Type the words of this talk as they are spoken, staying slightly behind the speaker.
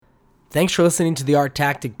Thanks for listening to the Art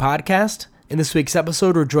Tactic Podcast. In this week's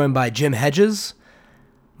episode, we're joined by Jim Hedges.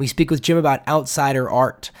 We speak with Jim about outsider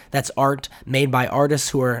art. That's art made by artists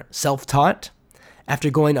who are self-taught. After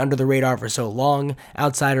going under the radar for so long,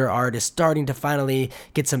 outsider art is starting to finally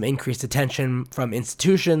get some increased attention from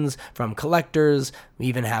institutions, from collectors. We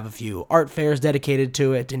even have a few art fairs dedicated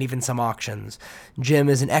to it, and even some auctions. Jim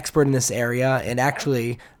is an expert in this area and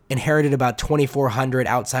actually inherited about 2,400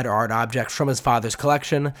 outsider art objects from his father's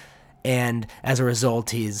collection. And as a result,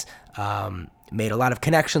 he's made a lot of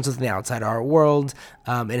connections within the outsider art world,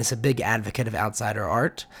 and is a big advocate of outsider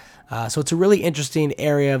art. So it's a really interesting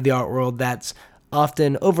area of the art world that's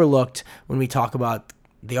often overlooked when we talk about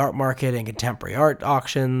the art market and contemporary art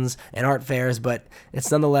auctions and art fairs, but it's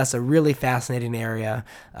nonetheless a really fascinating area.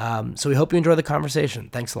 So we hope you enjoy the conversation.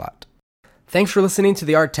 Thanks a lot. Thanks for listening to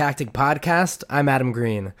the Art Tactic Podcast. I'm Adam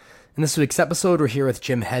Green. In this week's episode, we're here with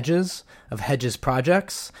Jim Hedges of Hedges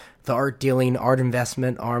Projects, the art dealing, art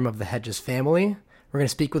investment arm of the Hedges family. We're going to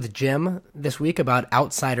speak with Jim this week about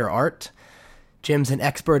outsider art. Jim's an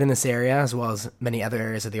expert in this area, as well as many other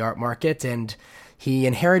areas of the art market, and he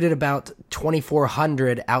inherited about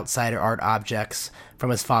 2,400 outsider art objects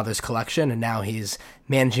from his father's collection, and now he's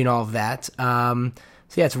managing all of that.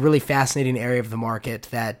 So it's a really fascinating area of the market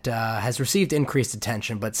that has received increased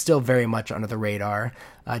attention, but still very much under the radar.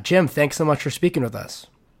 Jim, thanks so much for speaking with us.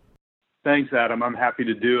 Thanks, Adam. I'm happy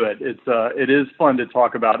to do it. It is fun to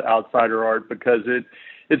talk about outsider art because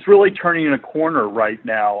it's really turning a corner right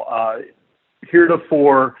now.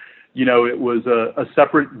 Heretofore, it was a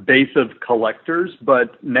separate base of collectors,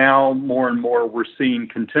 but now more and more we're seeing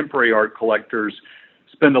contemporary art collectors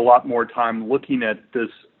spend a lot more time looking at this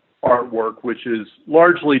artwork, which is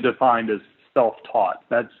largely defined as self-taught.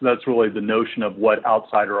 That's really the notion of what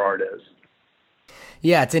outsider art is.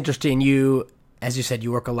 Yeah, it's interesting. As you said,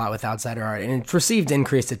 you work a lot with outsider art, and it's received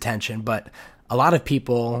increased attention, but a lot of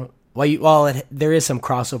people, there is some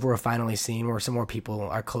crossover we're finally seeing where some more people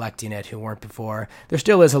are collecting it who weren't before, there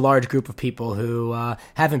still is a large group of people who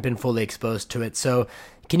haven't been fully exposed to it. So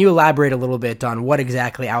can you elaborate a little bit on what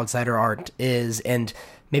exactly outsider art is, and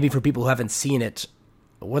maybe for people who haven't seen it,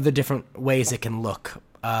 what are the different ways it can look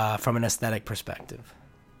from an aesthetic perspective?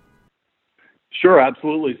 Sure,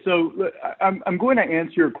 absolutely. So I'm going to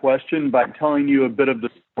answer your question by telling you a bit of the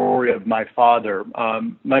story of my father.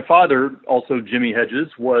 My father, also Jimmy Hedges,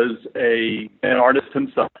 was an artist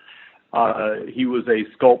himself. He was a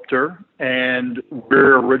sculptor, and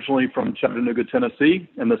we're originally from Chattanooga, Tennessee,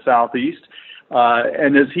 in the Southeast.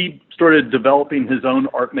 And as he started developing his own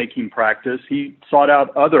art-making practice, he sought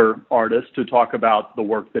out other artists to talk about the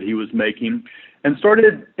work that he was making, and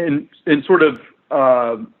started in sort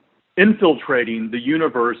of infiltrating the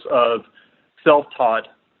universe of self-taught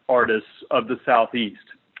artists of the Southeast.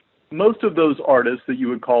 Most of those artists that you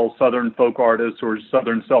would call Southern folk artists or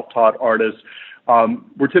Southern self-taught artists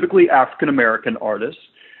were typically African-American artists,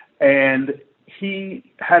 and he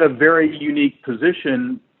had a very unique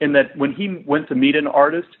position in that when he went to meet an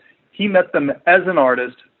artist, he met them as an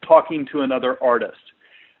artist talking to another artist.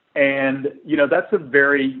 And, that's a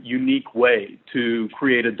very unique way to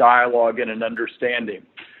create a dialogue and an understanding.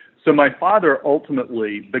 So my father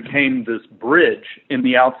ultimately became this bridge in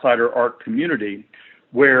the outsider art community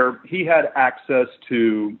where he had access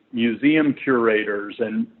to museum curators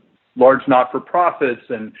and large not-for-profits,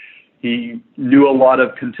 and he knew a lot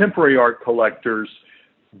of contemporary art collectors,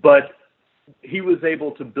 but he was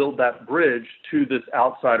able to build that bridge to this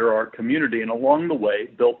outsider art community, and along the way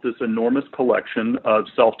built this enormous collection of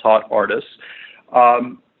self-taught artists.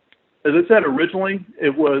 As I said, originally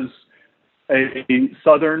it was a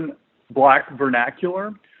Southern Black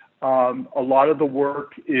vernacular. A lot of the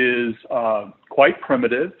work is quite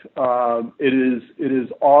primitive. It is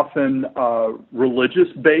often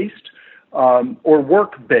religious-based or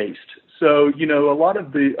work-based. So a lot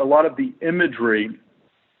of the imagery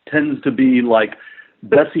tends to be like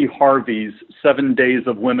Bessie Harvey's 7 Days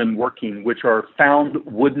of Women Working, which are found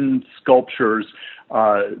wooden sculptures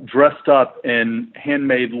dressed up in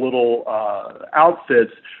handmade little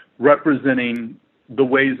outfits representing the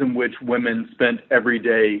ways in which women spent every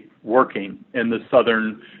day working in the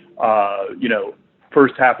Southern,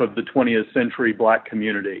 first half of the 20th century Black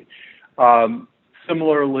community.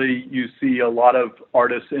 Similarly, you see a lot of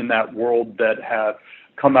artists in that world that have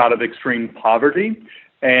come out of extreme poverty,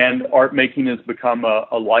 and art making has become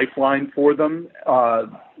a lifeline for them.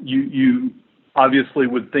 You obviously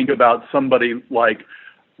would think about somebody like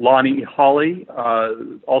Lonnie Holley,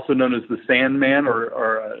 also known as the Sandman,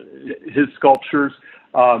 or his sculptures.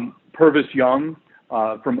 Purvis Young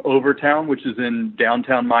from Overtown, which is in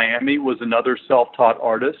downtown Miami, was another self-taught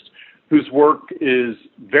artist whose work is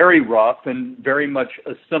very rough and very much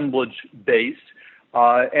assemblage based,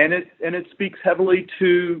 and it speaks heavily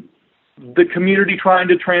to the community trying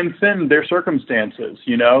to transcend their circumstances.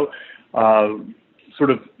 Sort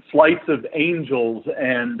of flights of angels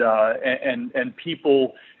and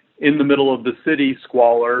people in the middle of the city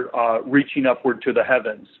squalor, reaching upward to the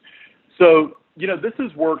heavens. So, this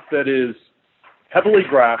is work that is heavily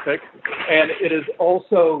graphic, and it is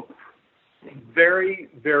also very,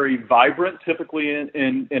 very vibrant, typically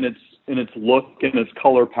in its look and its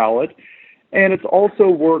color palette. And it's also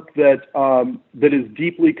work that is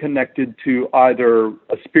deeply connected to either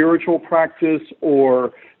a spiritual practice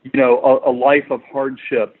or, a life of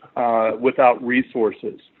hardship without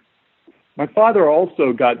resources. My father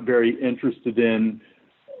also got very interested in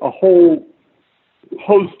a whole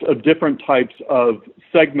host of different types of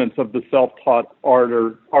segments of the self-taught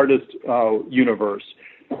artist universe.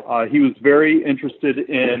 He was very interested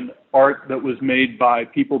in art that was made by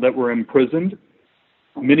people that were imprisoned.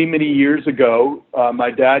 Many, many years ago, my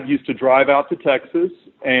dad used to drive out to Texas,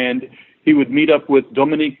 and he would meet up with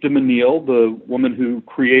Dominique de Menil, the woman who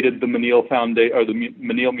created the Menil Foundation or the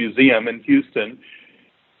Menil Museum in Houston,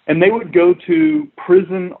 and they would go to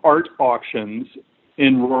prison art auctions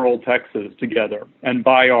in rural Texas together and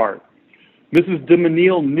buy art. Mrs. de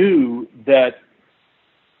Menil knew that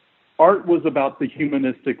art was about the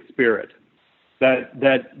humanistic spirit,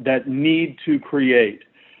 that need to create.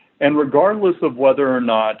 And regardless of whether or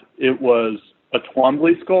not it was a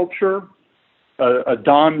Twombly sculpture, a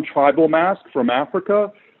Don tribal mask from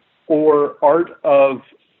Africa, or art of,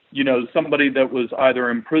 somebody that was either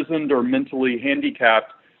imprisoned or mentally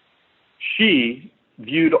handicapped, she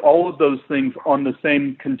viewed all of those things on the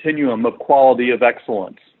same continuum of quality of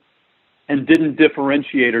excellence and didn't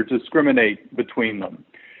differentiate or discriminate between them.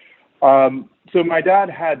 So my dad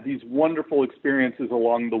had these wonderful experiences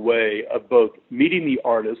along the way of both meeting the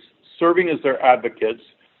artists, serving as their advocates,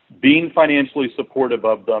 being financially supportive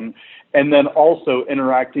of them, and then also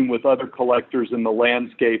interacting with other collectors in the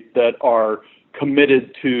landscape that are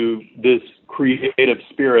committed to this creative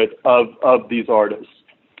spirit of these artists.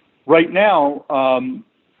 Right now,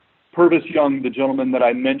 Purvis Young, the gentleman that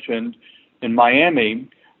I mentioned in Miami,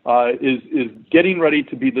 is getting ready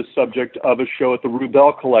to be the subject of a show at the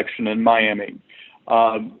Rubell Collection in Miami.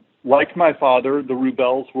 Like my father, the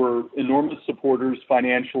Rubells were enormous supporters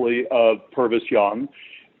financially of Purvis Young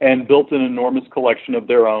and built an enormous collection of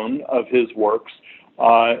their own of his works.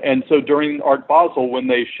 And so during Art Basel, when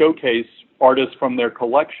they showcase artists from their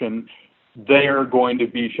collection, they are going to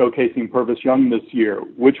be showcasing Purvis Young this year,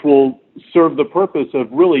 which will serve the purpose of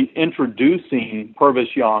really introducing Purvis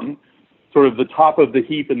Young, sort of the top of the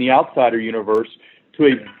heap in the outsider universe, to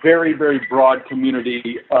a very, very broad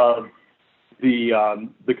community of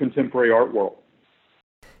the contemporary art world.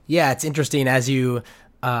 Yeah, it's interesting as the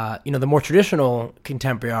more traditional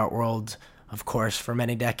contemporary art world, of course, for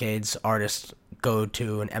many decades, artists go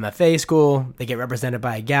to an MFA school, they get represented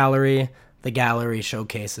by a gallery, the gallery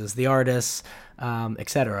showcases the artists,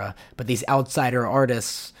 etc. But these outsider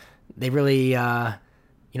artists, they really,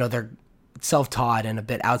 they're self-taught and a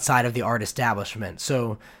bit outside of the art establishment.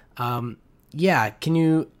 So, I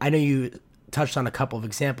know you touched on a couple of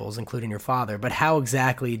examples, including your father, but how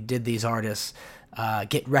exactly did these artists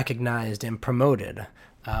get recognized and promoted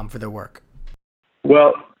for their work?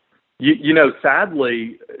 Well,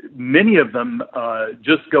 sadly, many of them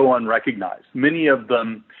just go unrecognized. Many of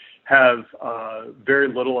them have very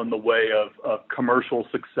little in the way of commercial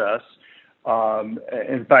success.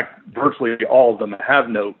 In fact, virtually all of them have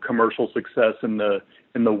no commercial success in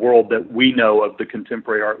the world that we know of the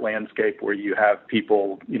contemporary art landscape, where you have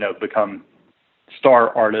people, become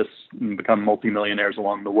star artists and become multimillionaires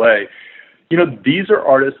along the way. These are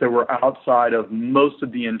artists that were outside of most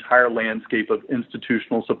of the entire landscape of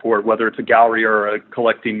institutional support, whether it's a gallery or a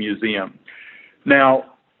collecting museum.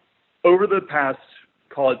 Now, over the past,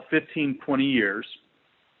 call it 15, 20 years,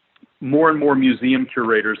 more and more museum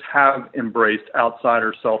curators have embraced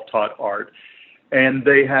outsider self-taught art, and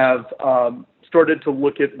they have started to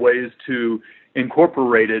look at ways to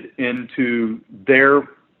incorporate it into their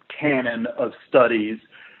canon of studies.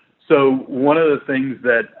 So one of the things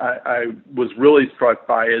that I was really struck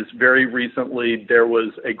by is very recently there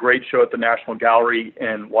was a great show at the National Gallery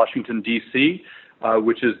in Washington, D.C.,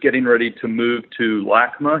 which is getting ready to move to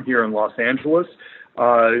LACMA here in Los Angeles.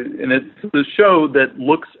 And it's the show that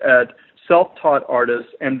looks at self-taught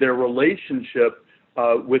artists and their relationship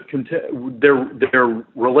with their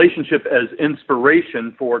relationship as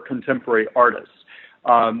inspiration for contemporary artists.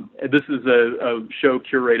 This is a show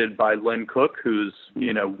curated by Lynn Cook, who's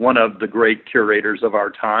one of the great curators of our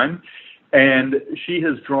time, And she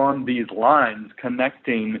has drawn these lines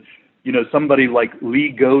connecting, somebody like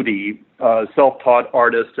Lee Godey, a self-taught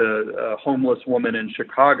artist, a homeless woman in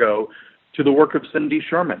Chicago, to the work of Cindy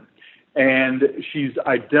Sherman. And she's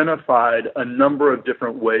identified a number of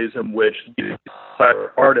different ways in which these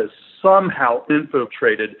artists somehow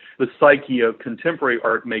infiltrated the psyche of contemporary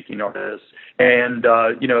art-making artists, and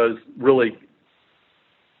is really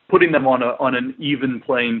putting them on an even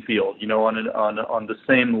playing field, on the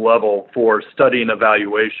same level for study and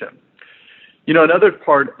evaluation. Another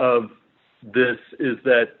part of this is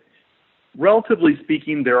that, relatively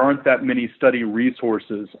speaking, there aren't that many study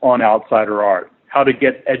resources on outsider art, how to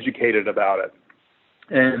get educated about it.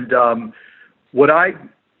 And what I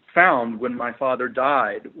found when my father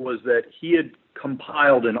died was that he had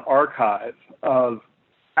compiled an archive of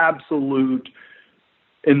absolute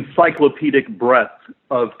encyclopedic breadth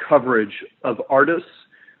of coverage of artists,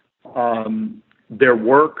 their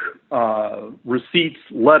work, receipts,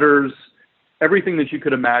 letters, everything that you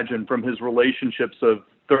could imagine from his relationships of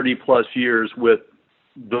 30 plus years with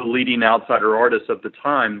the leading outsider artists of the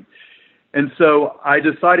time. And so I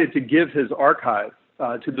decided to give his archive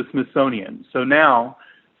to the Smithsonian. So now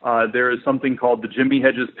there is something called the Jimmy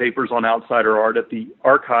Hedges Papers on Outsider Art at the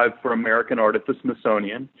Archive for American Art at the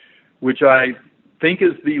Smithsonian, which I think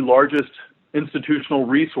is the largest institutional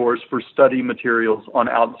resource for study materials on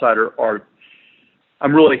outsider art.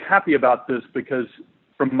 I'm really happy about this because,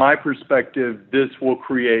 from my perspective, this will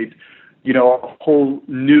create, a whole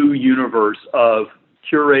new universe of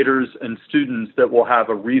curators and students that will have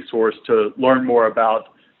a resource to learn more about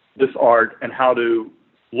this art and how to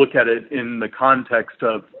look at it in the context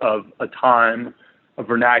of a time, a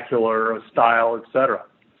vernacular, a style, etc.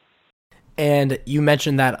 And you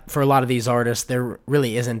mentioned that for a lot of these artists, there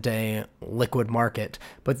really isn't a liquid market,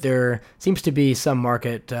 but there seems to be some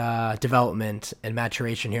market development and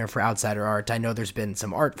maturation here for outsider art. I know there's been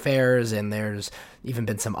some art fairs and there's even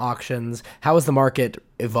been some auctions. How has the market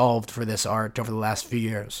evolved for this art over the last few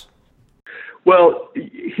years? Well,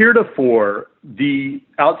 heretofore, the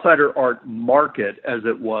outsider art market, as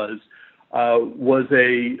it was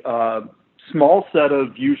a small set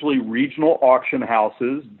of usually regional auction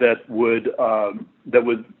houses that would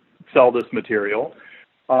sell this material.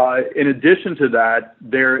 In addition to that,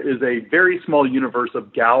 there is a very small universe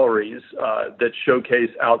of galleries that showcase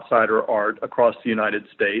outsider art across the United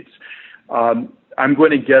States. I'm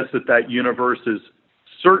going to guess that universe is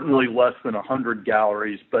certainly less than 100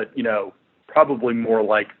 galleries, but probably more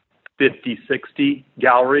like 50, 60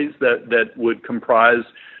 galleries that would comprise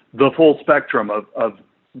the full spectrum of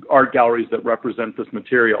art galleries that represent this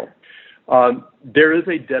material. There is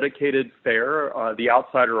a dedicated fair, the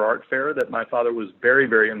Outsider Art Fair, that my father was very,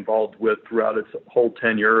 very involved with throughout its whole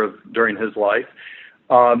tenure during his life.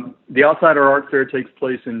 The Outsider Art Fair takes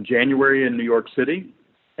place in January in New York City,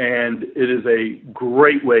 and it is a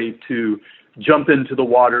great way to jump into the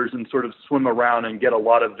waters and sort of swim around and get a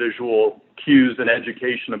lot of visual cues and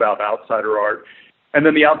education about outsider art. And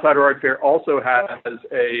then the Outsider Art Fair also has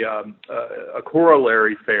a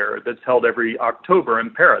corollary fair that's held every October in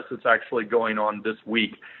Paris. It's actually going on this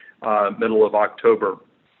week, middle of October.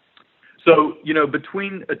 So,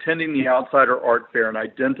 between attending the Outsider Art Fair and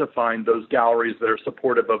identifying those galleries that are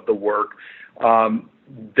supportive of the work,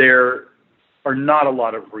 there are not a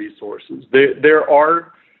lot of resources. There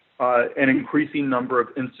are an increasing number of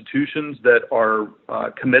institutions that are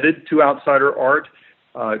committed to outsider art.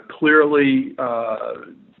 Clearly,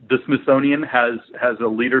 the Smithsonian has a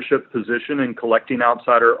leadership position in collecting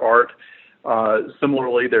outsider art.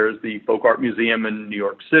 Similarly, there's the Folk Art Museum in New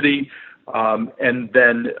York City, and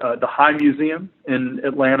then the High Museum in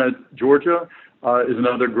Atlanta, Georgia, is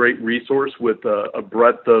another great resource with a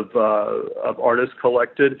breadth of artists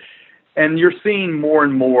collected. And you're seeing more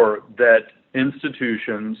and more that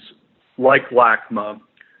institutions like LACMA,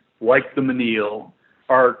 like the Menil,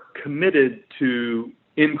 are committed to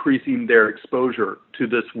increasing their exposure to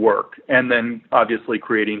this work, and then obviously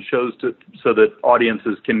creating shows so that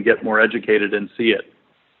audiences can get more educated and see it.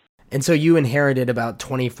 And so you inherited about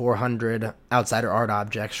 2,400 outsider art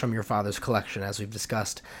objects from your father's collection, as we've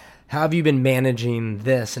discussed. How have you been managing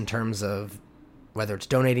this in terms of whether it's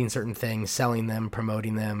donating certain things, selling them,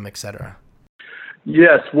 promoting them, etc.?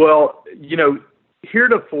 Yes, well,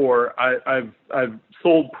 heretofore, I've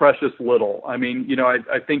sold precious little. I mean,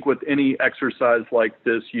 I think with any exercise like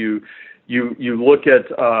this, you look at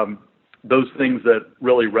those things that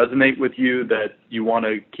really resonate with you, that you want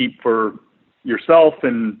to keep for yourself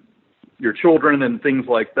and your children and things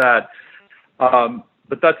like that.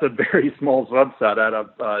 But that's a very small subset out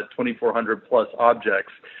of 2,400 plus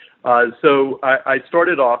objects. So I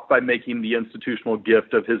started off by making the institutional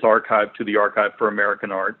gift of his archive to the Archive for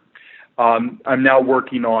American Art. I'm now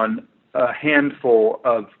working on a handful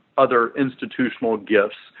of other institutional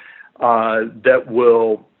gifts that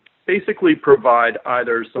will basically provide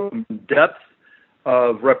either some depth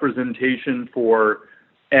of representation for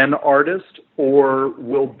an artist or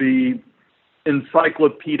will be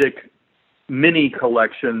encyclopedic mini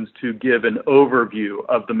collections to give an overview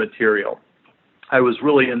of the material. I was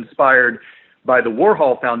really inspired by the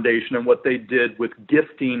Warhol Foundation and what they did with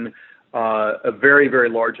gifting a very, very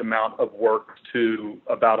large amount of work to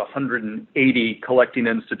about 180 collecting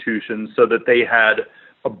institutions so that they had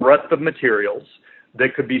a breadth of materials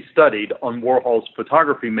that could be studied on Warhol's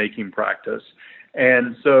photography making practice.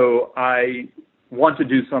 And so I want to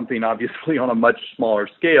do something obviously on a much smaller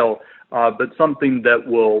scale, but something that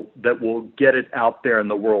will get it out there in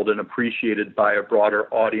the world and appreciated by a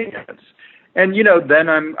broader audience. And then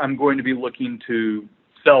I'm going to be looking to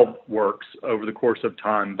sell works over the course of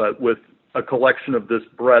time, but with a collection of this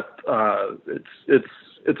breadth,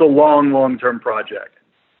 it's a long-term project.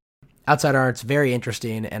 Outside Art's very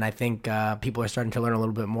interesting, and I think people are starting to learn a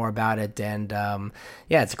little bit more about it. And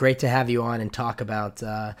it's great to have you on and talk about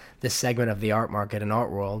this segment of the art market and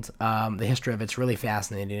art world. The history of it's really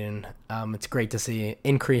fascinating. It's great to see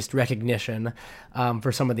increased recognition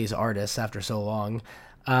for some of these artists after so long.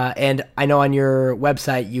 And I know on your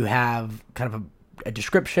website you have kind of a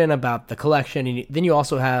description about the collection, and then you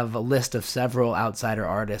also have a list of several outsider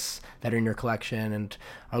artists that are in your collection, and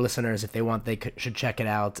our listeners, if they want, should check it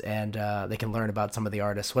out, and they can learn about some of the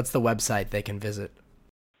artists. What's the website they can visit?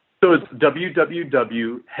 So it's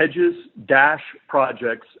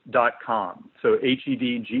www.hedges-projects.com. So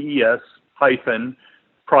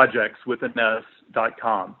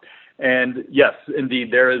HEDGES-projects.com. And yes,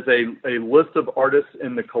 indeed, there is a list of artists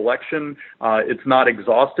in the collection. It's not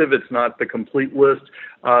exhaustive. It's not the complete list,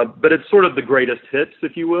 but it's sort of the greatest hits,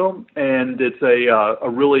 if you will. And it's a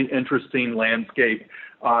really interesting landscape.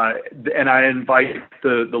 And I invite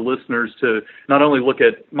the listeners to not only look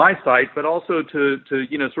at my site, but also to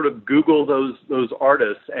sort of Google those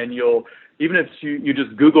artists. And even if you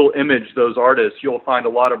just Google image those artists, you'll find a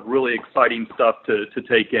lot of really exciting stuff to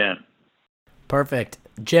take in. Perfect.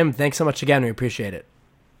 Jim, thanks so much again. We appreciate it.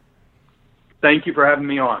 Thank you for having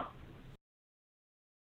me on.